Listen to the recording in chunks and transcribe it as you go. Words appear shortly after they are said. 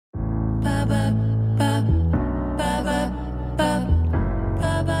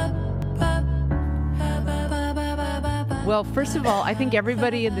Well, first of all, I think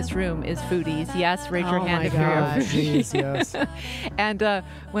everybody in this room is foodies. Yes, raise your hand if you're a foodie. Geez, yes. And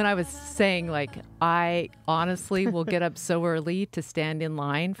when I was saying, like, I honestly will get up so early to stand in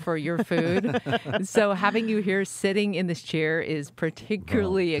line for your food. So having you here sitting in this chair is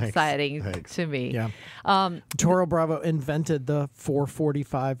particularly exciting to me. Yeah. Toro Bravo invented the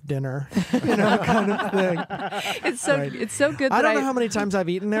 4:45 dinner, kind of thing. It's so good. I don't know how many times I've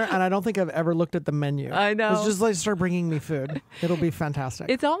eaten there, and I don't think I've ever looked at the menu. I know. It's just like, start bringing me food. It'll be fantastic.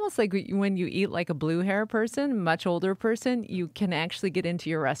 It's almost like when you eat like a blue hair person, much older person, you can actually get into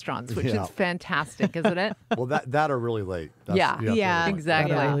your restaurants, which is fantastic, isn't it? Well, that are really late. Yeah,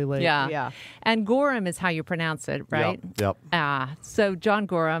 exactly. That are really late. Yeah. And Gorham is how you pronounce it, right? Yep. So John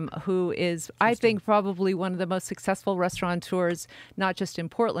Gorham, who is, I think, probably one of the most successful restaurateurs, not just in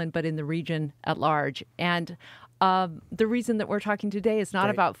Portland, but in the region at large. And the reason that we're talking today is not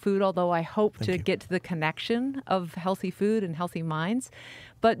about food, although I hope to get to the connection of healthy food and healthy minds,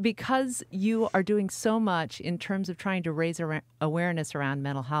 but because you are doing so much in terms of trying to raise awareness around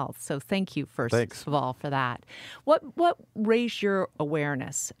mental health. So thank you first of all for that. What raised your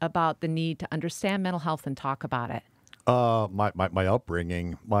awareness about the need to understand mental health and talk about it? My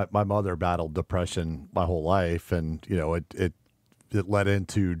upbringing. My mother battled depression my whole life, and it led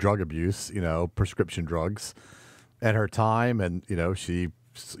into drug abuse. Prescription drugs. At her time, and she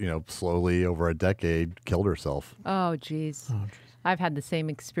slowly over a decade killed herself. Oh geez. I've had the same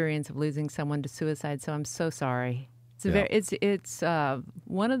experience of losing someone to suicide, so I'm so sorry. It's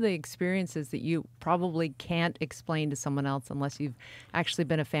one of the experiences that you probably can't explain to someone else unless you've actually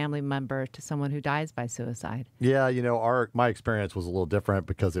been a family member to someone who dies by suicide. Yeah, my experience was a little different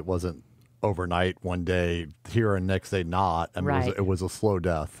because it wasn't overnight, one day here and next day not. I mean, it was a slow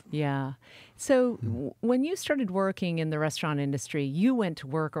death. Yeah. So when you started working in the restaurant industry, you went to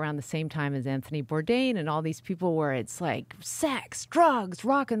work around the same time as Anthony Bourdain and all these people where it's like sex, drugs,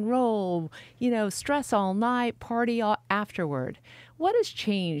 rock and roll, stress all night, party afterward. What has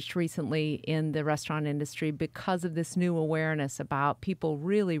changed recently in the restaurant industry because of this new awareness about people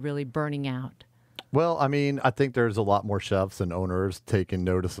really, really burning out? Well, I mean, I think there's a lot more chefs and owners taking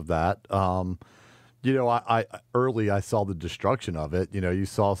notice of that. I saw the destruction of it. You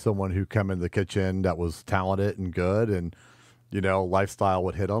saw someone who come in the kitchen that was talented and good, and lifestyle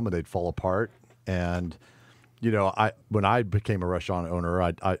would hit them and they'd fall apart. And when I became a restaurant owner,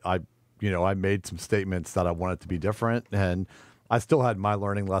 I made some statements that I wanted to be different, and I still had my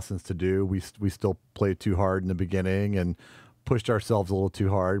learning lessons to do. We still played too hard in the beginning and pushed ourselves a little too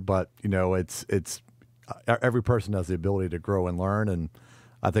hard, but it's every person has the ability to grow and learn, and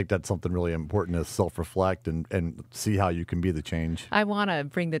I think that's something really important to self-reflect and see how you can be the change. I want to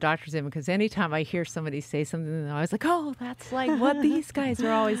bring the doctors in because anytime I hear somebody say something, I was like, oh, that's like what these guys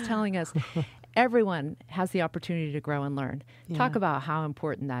are always telling us. Everyone has the opportunity to grow and learn. Yeah. Talk about how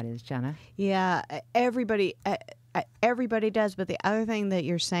important that is, Jenna. Yeah, everybody does. But the other thing that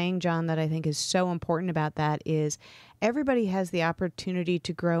you're saying, John, that I think is so important about that is everybody has the opportunity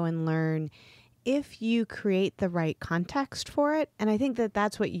to grow and learn if you create the right context for it. And I think that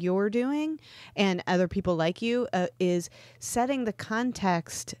that's what you're doing, and other people like you, is setting the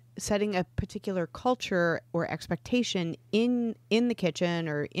context, setting a particular culture or expectation in the kitchen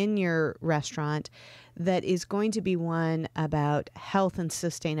or in your restaurant that is going to be one about health and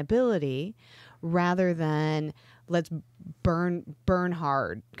sustainability rather than let's burn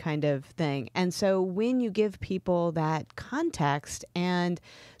hard kind of thing. And so when you give people that context and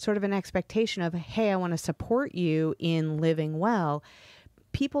sort of an expectation of, hey, I want to support you in living well,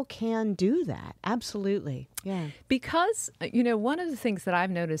 people can do that. Absolutely. Yeah. Because, one of the things that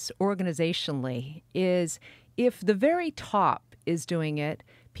I've noticed organizationally is if the very top is doing it,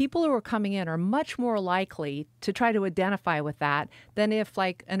 people who are coming in are much more likely to try to identify with that than if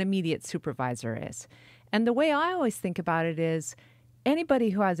like an immediate supervisor is. And the way I always think about it is anybody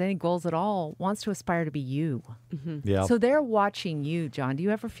who has any goals at all wants to aspire to be you. Mm-hmm. Yeah. So they're watching you, John. Do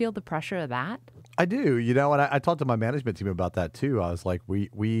you ever feel the pressure of that? I do, and I talked to my management team about that too. I was like,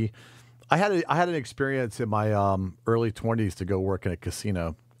 I had an experience in my early 20s to go work in a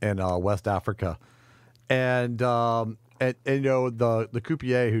casino in West Africa. And the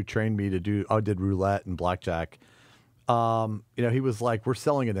croupier who trained me to do, I did roulette and blackjack. He was like, we're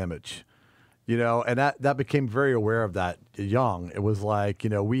selling an image. And that became very aware of that young. It was like,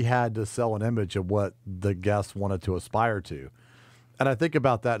 we had to sell an image of what the guests wanted to aspire to. And I think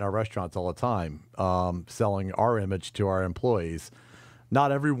about that in our restaurants all the time, selling our image to our employees.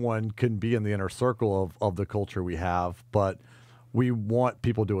 Not everyone can be in the inner circle of the culture we have, but we want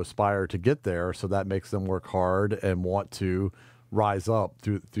people to aspire to get there, so that makes them work hard and want to rise up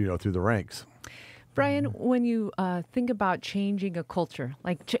through the ranks. Brian, when you think about changing a culture,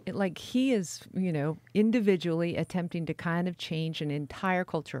 like he is, individually attempting to kind of change an entire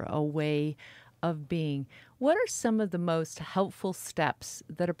culture, a way of being, what are some of the most helpful steps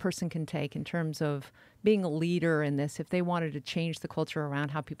that a person can take in terms of being a leader in this if they wanted to change the culture around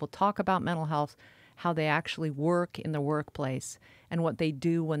how people talk about mental health, how they actually work in the workplace, and what they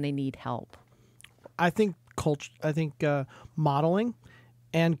do when they need help? I think modeling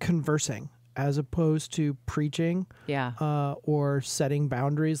and conversing, as opposed to preaching, or setting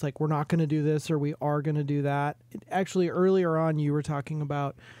boundaries, like we're not going to do this or we are going to do that. Actually, earlier on, you were talking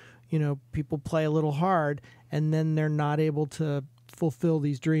about, people play a little hard and then they're not able to fulfill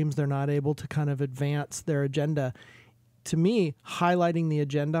these dreams. They're not able to kind of advance their agenda. To me, highlighting the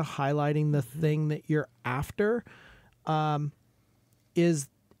agenda, highlighting the thing that you're after, is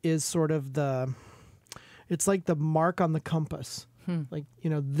sort of it's like the mark on the compass. Like,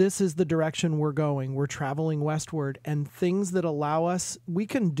 this is the direction we're going. We're traveling westward, and things that allow us, we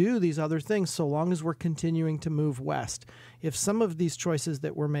can do these other things so long as we're continuing to move west. If some of these choices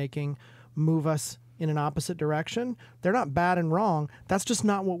that we're making move us in an opposite direction, they're not bad and wrong. That's just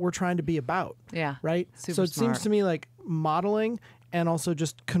not what we're trying to be about. Yeah. Right? So it seems to me like modeling and also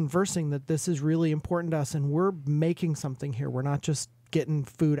just conversing that this is really important to us and we're making something here. We're not just getting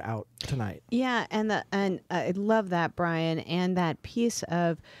food out tonight. Yeah, and I love that, Brian, and that piece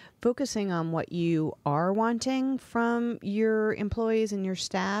of focusing on what you are wanting from your employees and your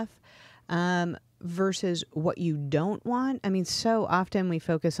staff versus what you don't want. I mean, so often we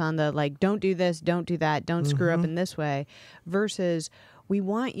focus on the don't do this, don't do that, don't screw up in this way, versus we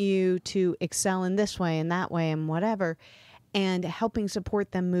want you to excel in this way and that way and whatever, and helping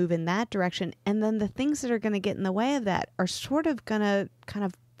support them move in that direction. And then the things that are going to get in the way of that are sort of going to kind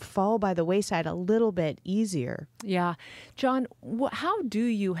of fall by the wayside a little bit easier. Yeah. John, how do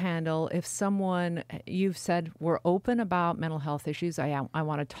you handle if someone, you've said we're open about mental health issues, I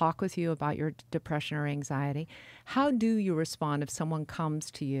want to talk with you about your depression or anxiety. How do you respond if someone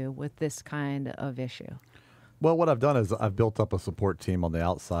comes to you with this kind of issue? Well, what I've done is I've built up a support team on the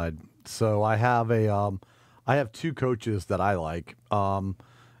outside. So I have two coaches that I like. And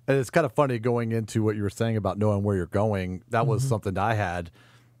it's kind of funny going into what you were saying about knowing where you're going. That was something that I had.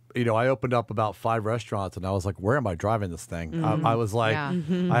 I opened up about 5 restaurants and I was like, where am I driving this thing? I was like,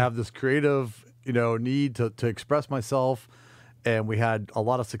 I have this creative, need to express myself. And we had a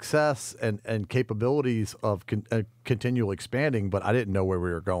lot of success and capabilities of continual expanding, but I didn't know where we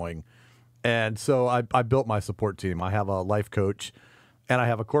were going. And so I built my support team. I have a life coach and I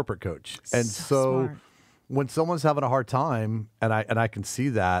have a corporate coach. And so smart. When someone's having a hard time and I can see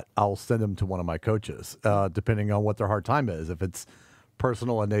that, I'll send them to one of my coaches, depending on what their hard time is. If it's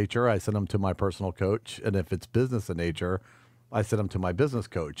personal in nature, I send them to my personal coach. And if it's business in nature, I send them to my business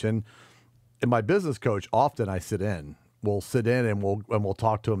coach. And in my business coach, often I sit in. We'll sit in and we'll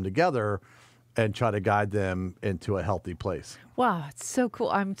talk to them together and try to guide them into a healthy place. Wow, it's so cool.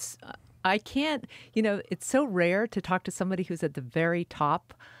 I can't, it's so rare to talk to somebody who's at the very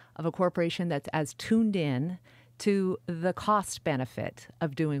top of a corporation that's as tuned in to the cost benefit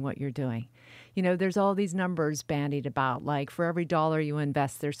of doing what you're doing. There's all these numbers bandied about, like for every $1 you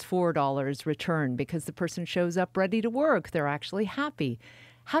invest, there's $4 return because the person shows up ready to work. They're actually happy.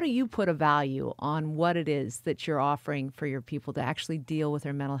 How do you put a value on what it is that you're offering for your people to actually deal with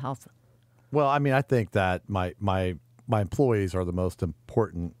their mental health? Well, I mean, I think that my employees are the most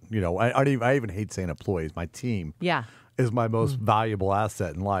important. I even hate saying employees. My team is my most valuable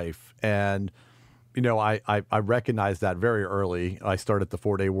asset in life. And, I recognize that very early. I started the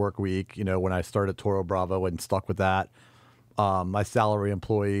 4-day work week, when I started Toro Bravo and stuck with that. My salary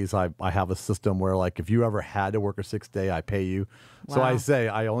employees, I have a system where if you ever had to work a 6th day, I pay you. Wow. So I say,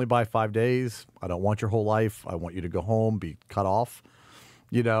 I only buy 5 days. I don't want your whole life. I want you to go home, be cut off.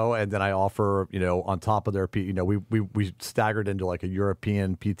 And then I offer, on top of their, we staggered into a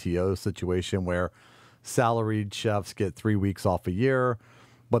European PTO situation where salaried chefs get 3 weeks off a year,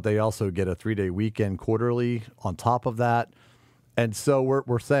 but they also get a 3-day weekend quarterly on top of that. And so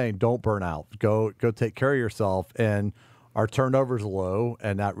we're saying, don't burn out. Go take care of yourself. And our turnover's low,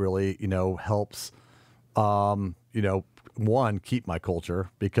 and that really, helps, one, keep my culture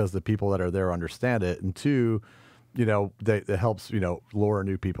because the people that are there understand it, and two, it helps, lure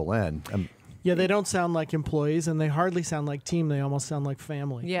new people in. Yeah, they don't sound like employees, and they hardly sound like team. They almost sound like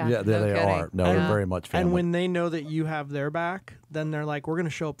family. Yeah, they are. No, they're very much family. And when they know that you have their back, then they're like, we're going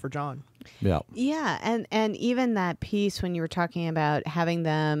to show up for John. Yeah. And even that piece when you were talking about having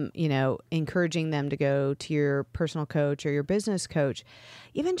them, encouraging them to go to your personal coach or your business coach,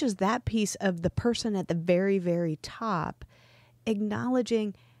 even just that piece of the person at the very, very top,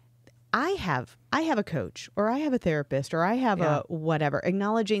 acknowledging I have a coach or I have a therapist or I have a whatever,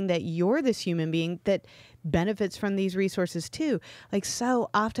 acknowledging that you're this human being that benefits from these resources too. Like so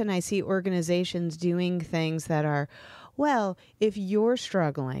often I see organizations doing things that are, well, if you're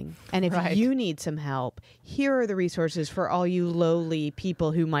struggling and if you need some help, here are the resources for all you lowly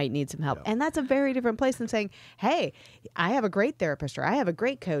people who might need some help. Yeah. And that's a very different place than saying, hey, I have a great therapist or I have a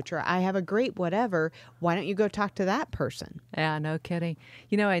great coach or I have a great whatever. Why don't you go talk to that person? Yeah, no kidding.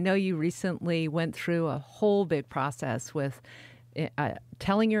 I know you recently went through a whole big process with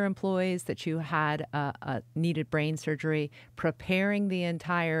telling your employees that you had needed brain surgery, preparing the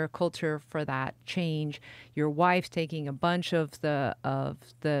entire culture for that change, your wife taking a bunch of the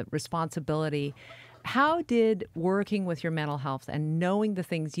responsibility. How did working with your mental health and knowing the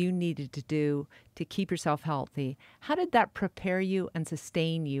things you needed to do to keep yourself healthy, how did that prepare you and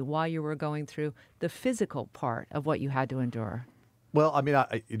sustain you while you were going through the physical part of what you had to endure? Well, I mean,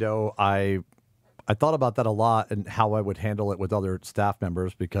 I thought about that a lot and how I would handle it with other staff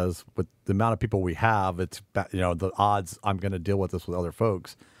members, because with the amount of people we have, it's, the odds I'm going to deal with this with other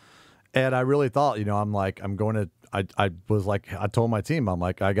folks. And I really thought, I told my team, I'm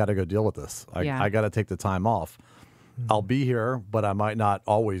like, I got to go deal with this. I got to take the time off. Mm-hmm. I'll be here, but I might not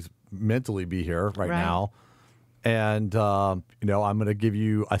always mentally be here right now. And, I'm going to give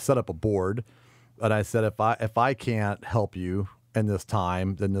you, I set up a board and I said, if I can't help you in this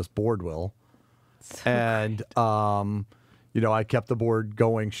time, then this board will. And, I kept the board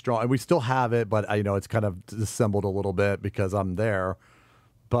going strong. And we still have it, but, it's kind of dissembled a little bit because I'm there.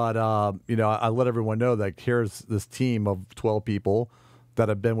 But, I let everyone know that here's this team of 12 people that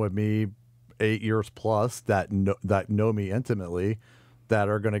have been with me 8 years plus that know me intimately, that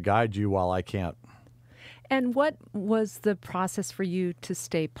are going to guide you while I can't. And what was the process for you to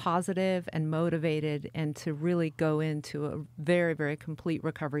stay positive and motivated and to really go into a very, very complete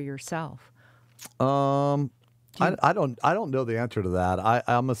recovery yourself? I don't know the answer to that.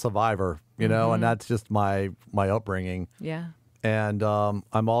 I'm a survivor, and that's just my upbringing. Yeah. And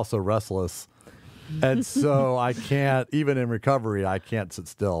I'm also restless. And so I can't, even in recovery, I can't sit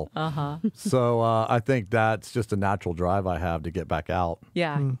still. So I think that's just a natural drive I have to get back out.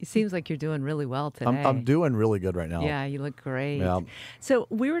 Yeah. It seems like you're doing really well today. I'm doing really good right now. Yeah, you look great. Yeah. So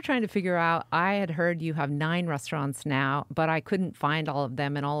we were trying to figure out, I had heard you have 9 restaurants now, but I couldn't find all of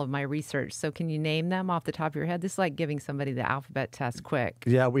them in all of my research. So can you name them off the top of your head? This is like giving somebody the alphabet test quick.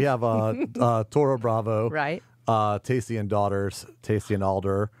 Yeah, we have Toro Bravo. Right. Tasty and Daughters, Tasty and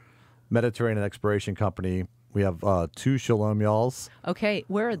Alder, Mediterranean Exploration Company. We have 2 Shalom Y'alls. Okay,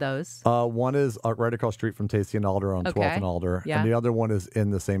 where are those? One is right across the street from Tasty and Alder on 12th and Alder. Yeah. And the other one is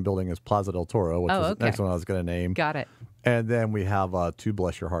in the same building as PLAZA DEL TORO, which is the next one I was going to name. Got it. And then we have 2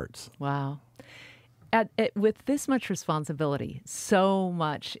 Bless Your Hearts. Wow. With this much responsibility, so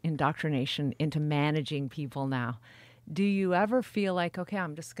much indoctrination into managing people now, do you ever feel like, okay,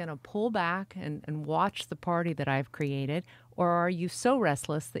 I'm just going to pull back and watch the party that I've created? Or are you so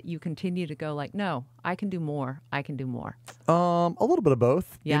restless that you continue to go like, no, I can do more. I can do more? A little bit of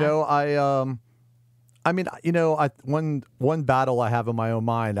both. Yeah. One battle I have in my own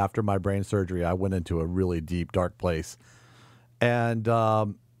mind after my brain surgery, I went into a really deep, dark place. And,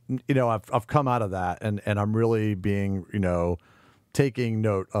 I've come out of that and I'm really being, taking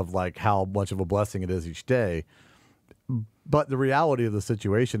note of like how much of a blessing it is each day. But the reality of the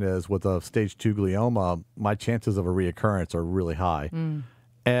situation is, with a stage 2 glioma, my chances of a reoccurrence are really high.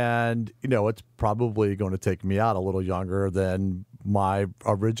 And, it's probably going to take me out a little younger than my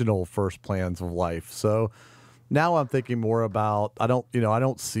original first plans of life. So now I'm thinking more about, I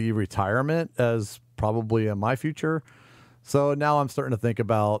don't see retirement as probably in my future. So now I'm starting to think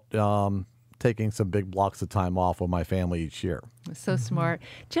about taking some big blocks of time off with my family each year. So smart.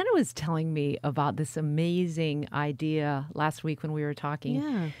 Jenna was telling me about this amazing idea last week when we were talking.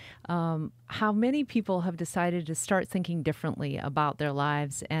 Yeah. How many people have decided to start thinking differently about their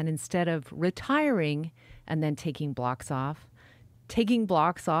lives, and instead of retiring and then taking blocks off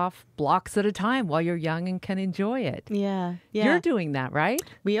blocks at a time while you're young and can enjoy it. Yeah. You're doing that, right?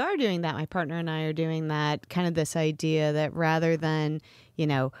 We are doing that. My partner and I are doing that, kind of this idea that rather than,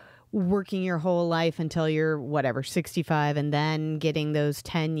 working your whole life until you're 65 and then getting those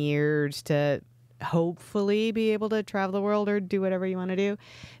 10 years to hopefully be able to travel the world or do whatever you want to do,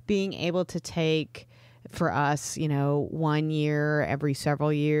 being able to take for us, 1 year every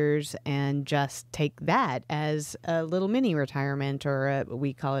several years, and just take that as a little mini retirement, or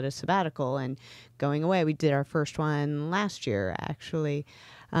we call it a sabbatical, and going away. We did our first one last year, actually.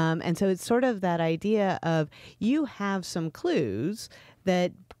 And so it's sort of that idea of you have some clues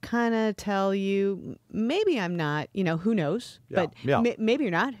that kind of tell you, maybe I'm not, who knows, but maybe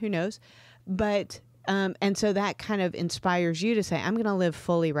you're not, who knows. But, and so that kind of inspires you to say, I'm going to live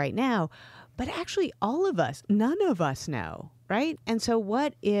fully right now. But actually, all of us, none of us know, right? And so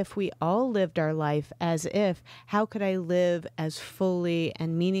what if we all lived our life as if, how could I live as fully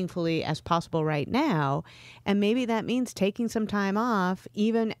and meaningfully as possible right now? And maybe that means taking some time off,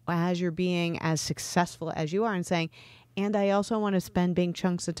 even as you're being as successful as you are, and saying, and I also want to spend big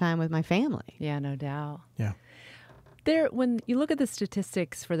chunks of time with my family. Yeah, no doubt. Yeah. When you look at the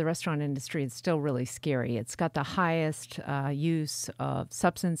statistics for the restaurant industry, it's still really scary. It's got the highest use of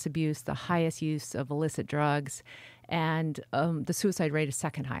substance abuse, the highest use of illicit drugs, and the suicide rate is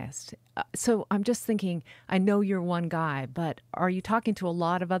second highest. So I'm just thinking, I know you're one guy, but are you talking to a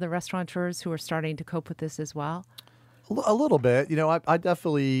lot of other restaurateurs who are starting to cope with this as well? A little bit. I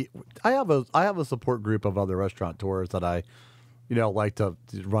definitely, I have a support group of other restaurateurs that I, like to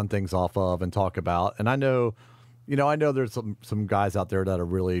run things off of and talk about. And I know there's some guys out there that are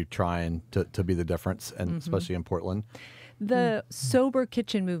really trying to be the difference, and especially in Portland. The sober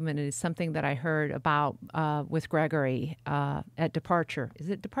kitchen movement is something that I heard about with Gregory at Departure. Is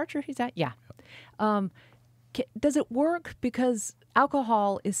it Departure he's at? Yeah. Does it work? Because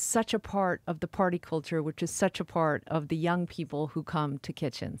alcohol is such a part of the party culture, which is such a part of the young people who come to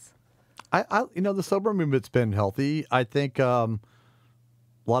kitchens. The sober movement's been healthy. I think a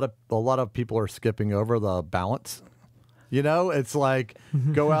lot of people are skipping over the balance. It's like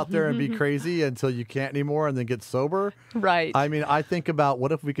go out there and be crazy until you can't anymore and then get sober. Right. I mean, I think about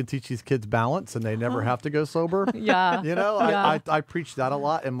what if we could teach these kids balance and they never have to go sober. Yeah. I preach that a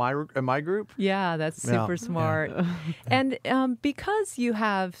lot in my group. Yeah, that's super smart. Yeah. And because you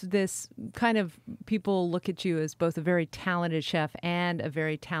have this kind of people look at you as both a very talented chef and a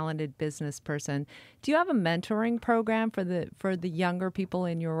very talented business person, do you have a mentoring program for the younger people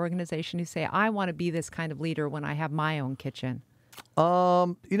in your organization who say, I want to be this kind of leader when I have my own kitchen?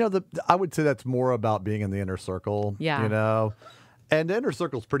 I would say that's more about being in the inner circle. Yeah. And the inner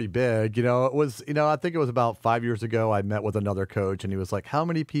circle's pretty big. It was, I think it was about 5 years ago I met with another coach and he was like, how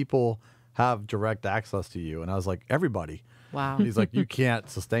many people have direct access to you? And I was like, everybody. Wow. And he's like, you can't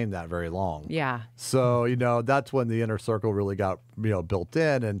sustain that very long. Yeah. So, that's when the inner circle really got, built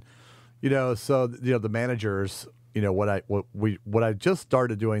in. And, the managers, what I just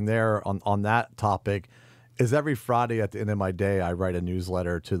started doing there on that topic is every Friday at the end of my day, I write a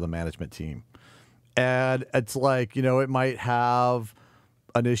newsletter to the management team. And it's like, it might have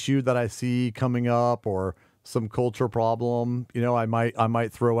an issue that I see coming up or some culture problem. I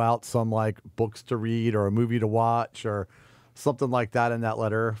might throw out some like books to read or a movie to watch or something like that in that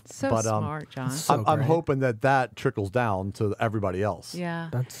letter. But, smart, John. I'm hoping that trickles down to everybody else. Yeah.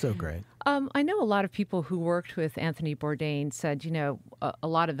 That's so great. I know a lot of people who worked with Anthony Bourdain said, a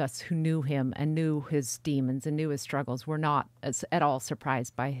lot of us who knew him and knew his demons and knew his struggles were not at all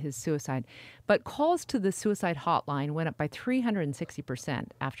surprised by his suicide. But calls to the suicide hotline went up by 360%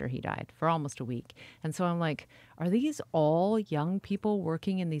 after he died for almost a week. And so I'm like, are these all young people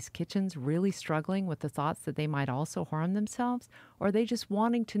working in these kitchens really struggling with the thoughts that they might also harm themselves? Or are they just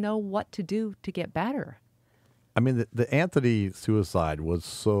wanting to know what to do to get better? I mean, the Anthony suicide was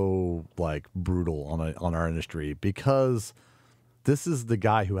so like brutal on our industry because this is the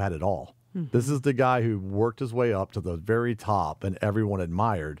guy who had it all. Mm-hmm. This is the guy who worked his way up to the very top and everyone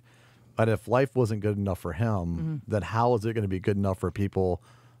admired. And if life wasn't good enough for him, then how is it going to be good enough for people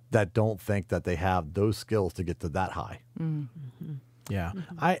that don't think that they have those skills to get to that high? Mm-hmm. Yeah.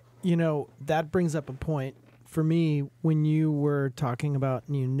 That brings up a point. For me, when you were talking about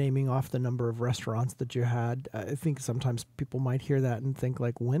naming off the number of restaurants that you had, I think sometimes people might hear that and think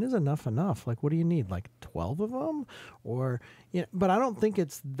like, when is enough? Like, what do you need? Like 12 of them? Or, but I don't think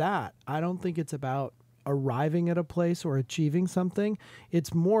it's that. I don't think it's about arriving at a place or achieving something.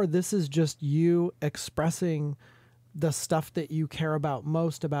 It's more, this is just you expressing the stuff that you care about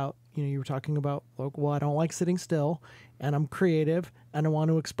most about, you were talking about, like, well, I don't like sitting still and I'm creative and I want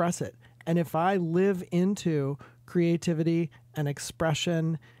to express it. And if I live into creativity and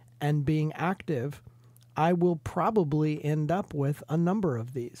expression and being active, I will probably end up with a number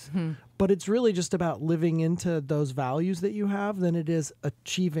of these. But it's really just about living into those values that you have than it is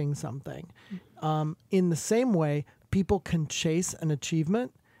achieving something. In the same way, people can chase an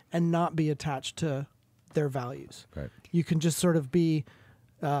achievement and not be attached to their values. Right. You can just sort of be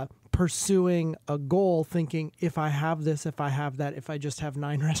pursuing a goal, thinking if I have this, if I have that, if I just have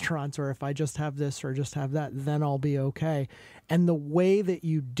 9 restaurants, or if I just have this or just have that, then I'll be okay. And the way that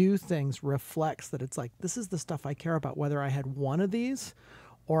you do things reflects that it's like, this is the stuff I care about, whether I had one of these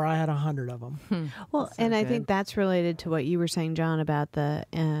or I had 100 of them. Well, so and I think that's related to what you were saying, John, about the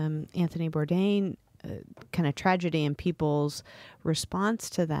Anthony Bourdain kind of tragedy, and people's response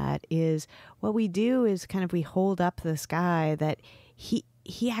to that is what we do is kind of we hold up this guy that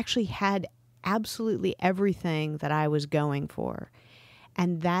he actually had absolutely everything that I was going for.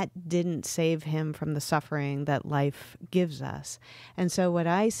 And that didn't save him from the suffering that life gives us. And so what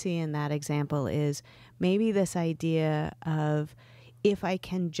I see in that example is maybe this idea of, if I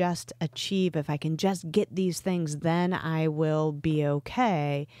can just achieve, if I can just get these things, then I will be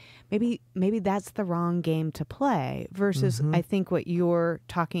okay. Maybe that's the wrong game to play versus I think what you're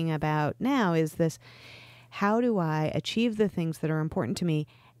talking about now is this, how do I achieve the things that are important to me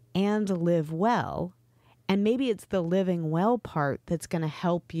and live well? And maybe it's the living well part that's going to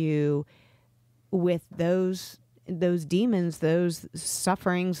help you with those demons, those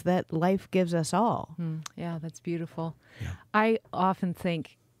sufferings that life gives us all. Yeah, that's beautiful. Yeah. I often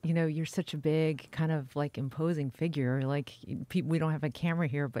think, you're such a big kind of like imposing figure. Like we don't have a camera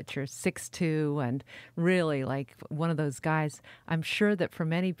here, but you're 6'2" and really like one of those guys. I'm sure that for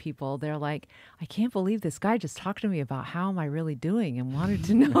many people, they're like, I can't believe this guy just talked to me about how am I really doing and wanted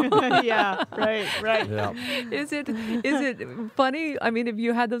to know. Yeah, right. Yeah. Is it funny? I mean, have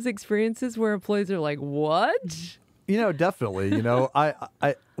you had those experiences where employees are like, what? Definitely.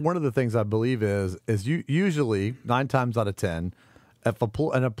 I one of the things I believe is you usually 9 times out of 10, if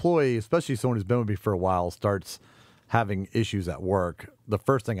an employee, especially someone who's been with me for a while, starts having issues at work, the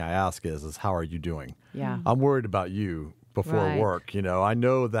first thing I ask is how are you doing? Yeah. I'm worried about you before work. I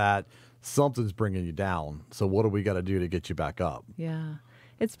know that something's bringing you down. So what do we got to do to get you back up? Yeah.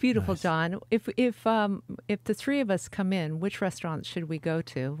 It's beautiful, Nice. John. If the 3 of us come in, which restaurants should we go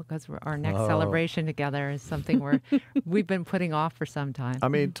to? Because our next celebration together is something we've been putting off for some time. I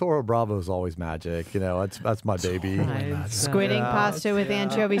mean, Toro Bravo is always magic. That's my baby. Squidding pasta with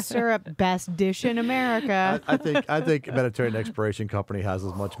anchovy syrup, best dish in America. I think Mediterranean Exploration Company has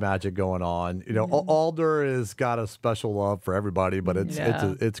as much magic going on. Alder has got a special love for everybody, but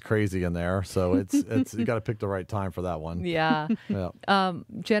it's crazy in there. So it's you got to pick the right time for that one. Yeah. Yeah.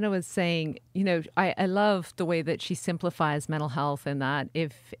 Jenna was saying, I love the way that she simplifies mental health, and that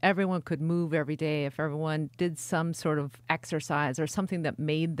if everyone could move every day, if everyone did some sort of exercise or something that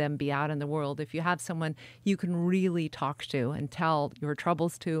made them be out in the world, if you have someone you can really talk to and tell your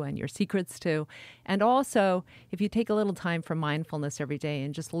troubles to and your secrets to, and also if you take a little time for mindfulness every day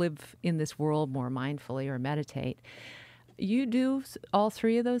and just live in this world more mindfully or meditate. You do all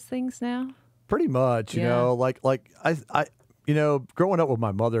 3 of those things now? Pretty much, I growing up with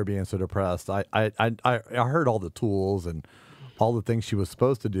my mother being so depressed, I heard all the tools and all the things she was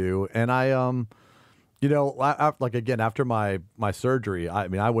supposed to do, and after my surgery,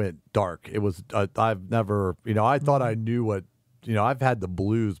 I went dark. It was I've never, I thought I knew what, I've had the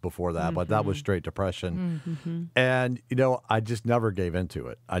blues before that, but that was straight depression, and I just never gave into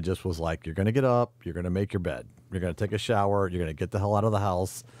it. I just was like, you're gonna get up, you're gonna make your bed, you're gonna take a shower, you're gonna get the hell out of the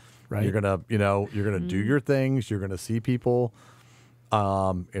house. Right. You're gonna do your things. You're gonna see people.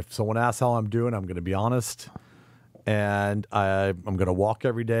 If someone asks how I'm doing, I'm gonna be honest, and I'm gonna walk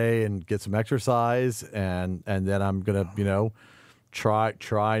every day and get some exercise, and then I'm gonna try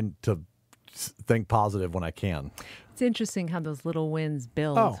to think positive when I can. It's interesting how those little wins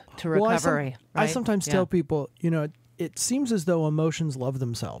build to recovery. I sometimes tell people, it seems as though emotions love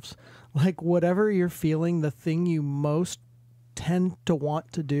themselves. Like whatever you're feeling, the thing you most tend to want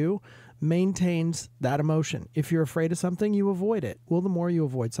to do maintains that emotion. If you're afraid of something, you avoid it. Well, the more you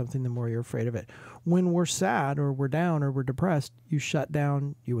avoid something, the more you're afraid of it. When we're sad or we're down or we're depressed, you shut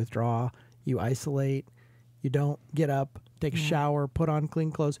down, you withdraw, you isolate, you don't get up, take a shower, put on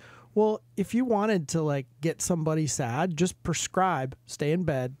clean clothes. Well, if you wanted to get somebody sad, just prescribe, stay in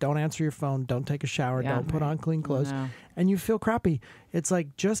bed, don't answer your phone, don't take a shower, don't put on clean clothes, and you feel crappy. It's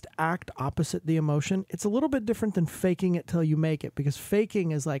like just act opposite the emotion. It's a little bit different than faking it till you make it, because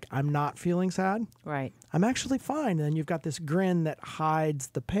faking is like, I'm not feeling sad. Right. I'm actually fine. And then you've got this grin that hides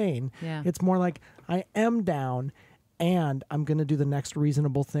the pain. Yeah. It's more like, I am down, and I'm going to do the next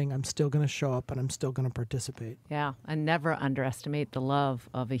reasonable thing. I'm still going to show up, and I'm still going to participate. Yeah, and never underestimate the love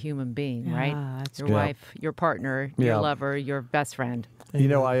of a human being, right? That's your wife, your partner, your lover, your best friend.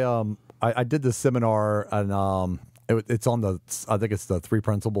 I did this seminar, and it's on I think it's the 3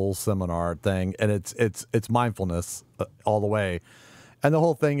 Principles seminar thing, and it's mindfulness all the way. And the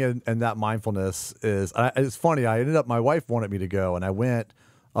whole thing in that mindfulness is, it's funny, my wife wanted me to go, and I went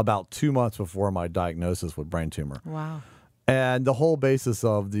about 2 months before my diagnosis with brain tumor. Wow. And the whole basis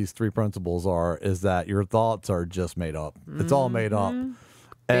of these 3 principles is that your thoughts are just made up. It's all made up.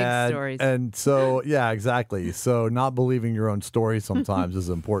 Big stories. And so, yeah, exactly. So not believing your own story sometimes is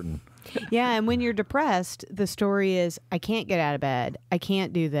important. Yeah, and when you're depressed, the story is, I can't get out of bed. I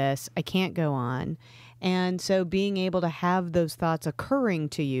can't do this. I can't go on. And so being able to have those thoughts occurring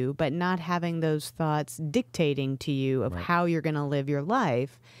to you, but not having those thoughts dictating to you of how you're going to live your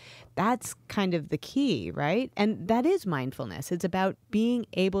life, that's kind of the key, right? And that is mindfulness. It's about being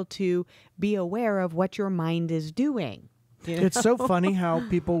able to be aware of what your mind is doing. You know? It's so funny how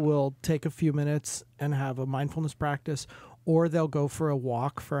people will take a few minutes and have a mindfulness practice, or they'll go for a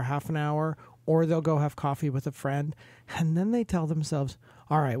walk for half an hour, or they'll go have coffee with a friend, and then they tell themselves,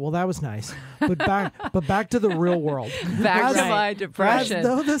 all right, well, that was nice, but back to the real world. Back to my depression. As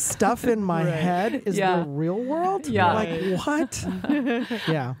though the stuff in my head is the real world? Yeah. Like, what?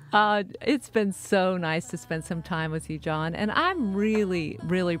 Yeah. It's been so nice to spend some time with you, John. And I'm really,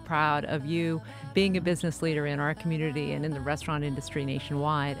 really proud of you being a business leader in our community and in the restaurant industry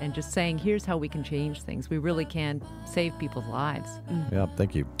nationwide, and just saying, here's how we can change things. We really can save people's lives. Yeah,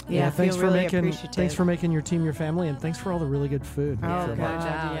 thank you. Yeah, thanks feel for really making appreciative. thanks for making your team your family, and thanks for all the really good food. Oh, Yeah. God,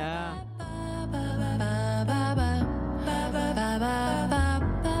 Yeah.